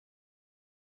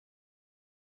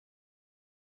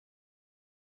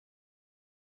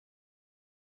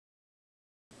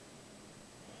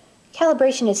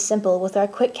Calibration is simple with our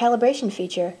Quick Calibration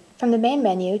feature. From the main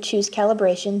menu, choose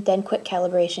Calibration, then Quick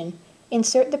Calibration.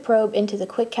 Insert the probe into the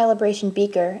Quick Calibration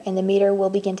beaker and the meter will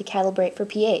begin to calibrate for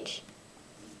pH.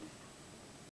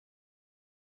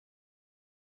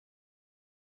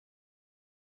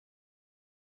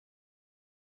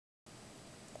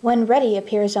 When Ready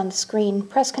appears on the screen,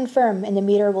 press Confirm and the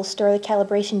meter will store the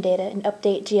calibration data and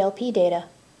update GLP data.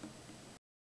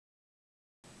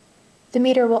 The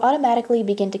meter will automatically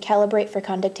begin to calibrate for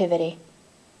conductivity.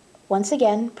 Once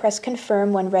again, press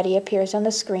Confirm when Ready appears on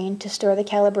the screen to store the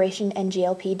calibration and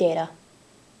GLP data.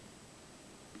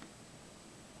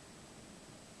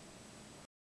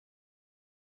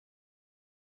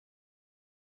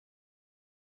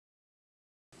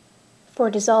 For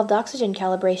dissolved oxygen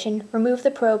calibration, remove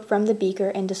the probe from the beaker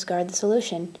and discard the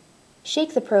solution.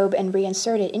 Shake the probe and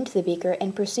reinsert it into the beaker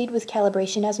and proceed with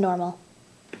calibration as normal.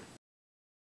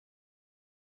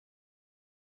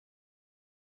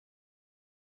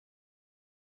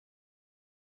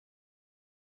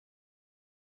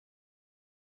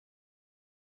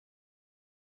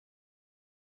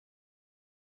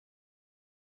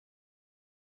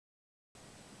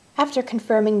 After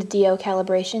confirming the DO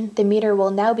calibration, the meter will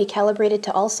now be calibrated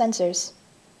to all sensors.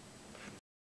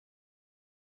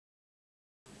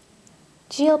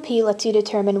 GLP lets you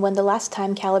determine when the last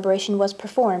time calibration was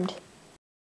performed.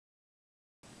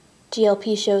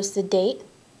 GLP shows the date,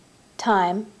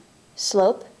 time,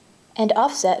 slope, and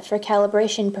offset for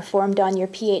calibration performed on your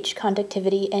pH,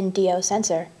 conductivity, and DO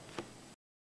sensor.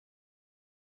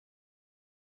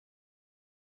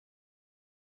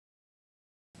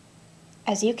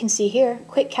 As you can see here,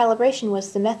 quick calibration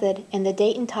was the method, and the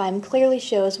date and time clearly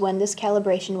shows when this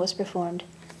calibration was performed.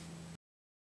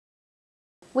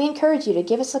 We encourage you to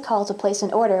give us a call to place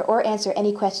an order or answer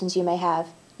any questions you may have.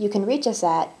 You can reach us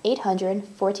at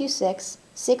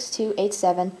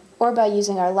 800-426-6287 or by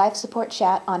using our live support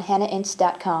chat on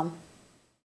hannaints.com.